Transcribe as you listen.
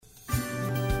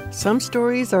Some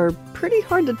stories are pretty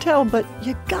hard to tell, but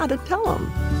you gotta tell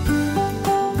them.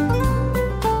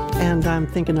 And I'm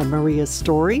thinking of Maria's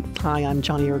story. Hi, I'm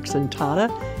Joni Eareckson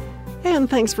Tada. And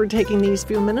thanks for taking these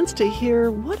few minutes to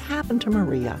hear what happened to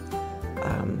Maria.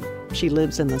 She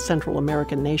lives in the Central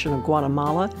American nation of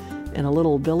Guatemala in a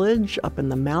little village up in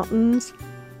the mountains.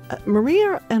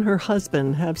 Maria and her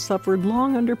husband have suffered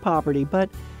long under poverty, but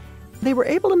they were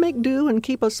able to make do and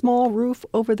keep a small roof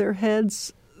over their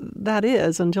heads. That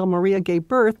is, until Maria gave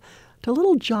birth to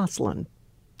little Jocelyn.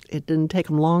 It didn't take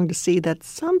them long to see that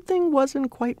something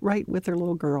wasn't quite right with their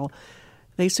little girl.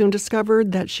 They soon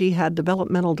discovered that she had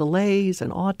developmental delays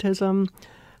and autism.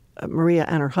 Maria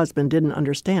and her husband didn't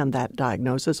understand that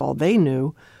diagnosis. All they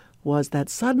knew was that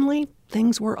suddenly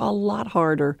things were a lot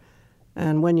harder.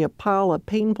 And when you pile a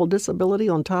painful disability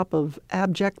on top of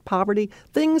abject poverty,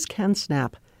 things can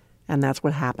snap. And that's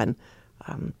what happened.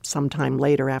 Sometime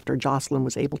later, after Jocelyn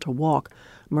was able to walk,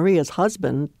 Maria's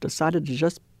husband decided to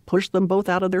just push them both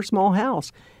out of their small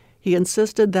house. He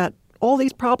insisted that all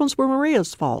these problems were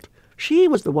Maria's fault. She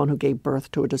was the one who gave birth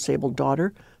to a disabled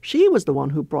daughter. She was the one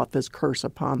who brought this curse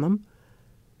upon them.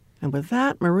 And with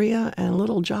that, Maria and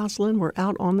little Jocelyn were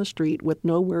out on the street with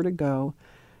nowhere to go.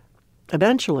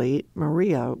 Eventually,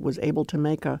 Maria was able to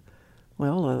make a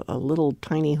little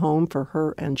tiny home for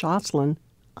her and Jocelyn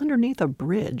underneath a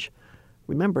bridge.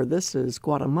 Remember, this is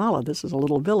Guatemala. This is a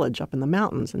little village up in the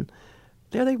mountains, and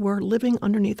there they were living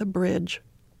underneath a bridge.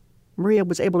 Maria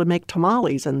was able to make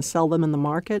tamales and sell them in the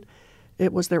market.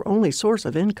 It was their only source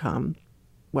of income.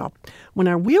 Well, when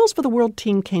our Wheels for the World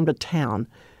team came to town,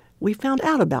 we found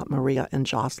out about Maria and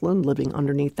Jocelyn living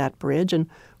underneath that bridge, and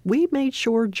we made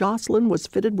sure Jocelyn was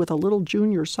fitted with a little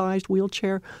junior-sized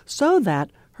wheelchair so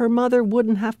that her mother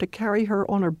wouldn't have to carry her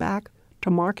on her back to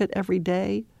market every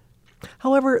day.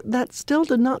 However, that still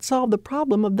did not solve the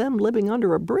problem of them living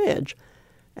under a bridge.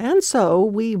 And so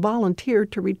we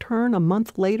volunteered to return a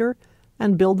month later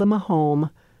and build them a home.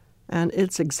 And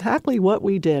it's exactly what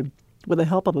we did, with the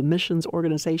help of a missions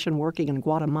organization working in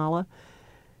Guatemala.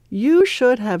 You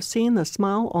should have seen the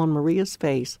smile on Maria's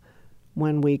face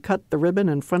when we cut the ribbon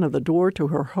in front of the door to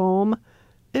her home.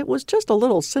 It was just a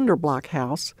little cinder block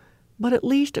house, but at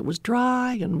least it was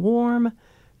dry and warm,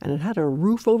 and it had a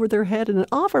roof over their head, and it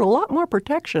offered a lot more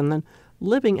protection than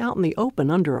living out in the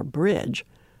open under a bridge.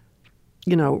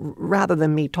 You know, rather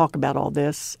than me talk about all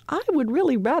this, I would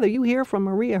really rather you hear from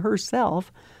Maria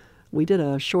herself. We did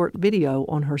a short video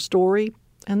on her story,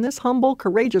 and this humble,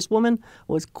 courageous woman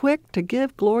was quick to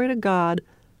give glory to God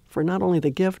for not only the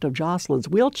gift of Jocelyn's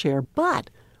wheelchair, but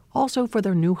also for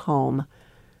their new home.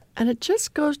 And it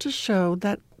just goes to show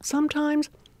that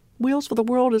sometimes Wheels for the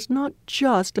World is not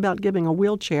just about giving a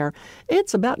wheelchair.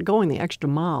 It's about going the extra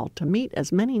mile to meet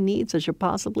as many needs as you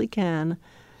possibly can.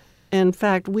 In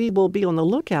fact, we will be on the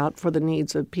lookout for the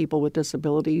needs of people with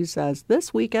disabilities, as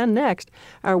this week and next,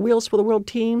 our Wheels for the World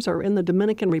teams are in the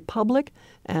Dominican Republic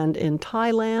and in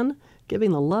Thailand, giving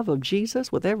the love of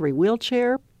Jesus with every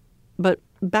wheelchair. But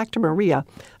back to Maria.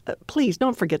 Please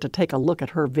don't forget to take a look at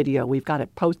her video. We've got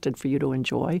it posted for you to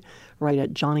enjoy right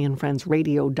at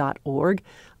JoniandFriendsRadio.org.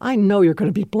 I know you're going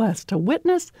to be blessed to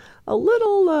witness a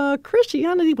little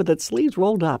Christianity with its sleeves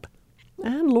rolled up.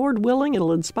 And Lord willing,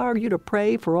 it'll inspire you to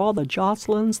pray for all the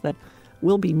Jocelyns that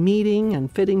will be meeting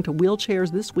and fitting to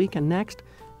wheelchairs this week and next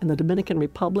in the Dominican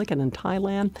Republic and in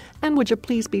Thailand. And would you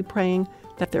please be praying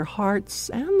that their hearts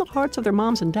and the hearts of their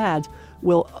moms and dads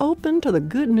will open to the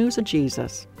good news of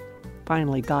Jesus.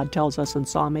 Finally, God tells us in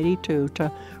Psalm 82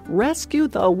 to rescue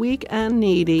the weak and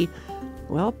needy.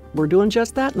 Well, we're doing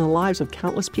just that in the lives of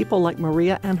countless people like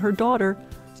Maria and her daughter.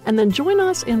 And then join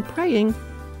us in praying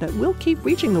that we'll keep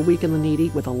reaching the weak and the needy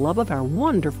with the love of our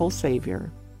wonderful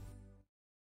Savior.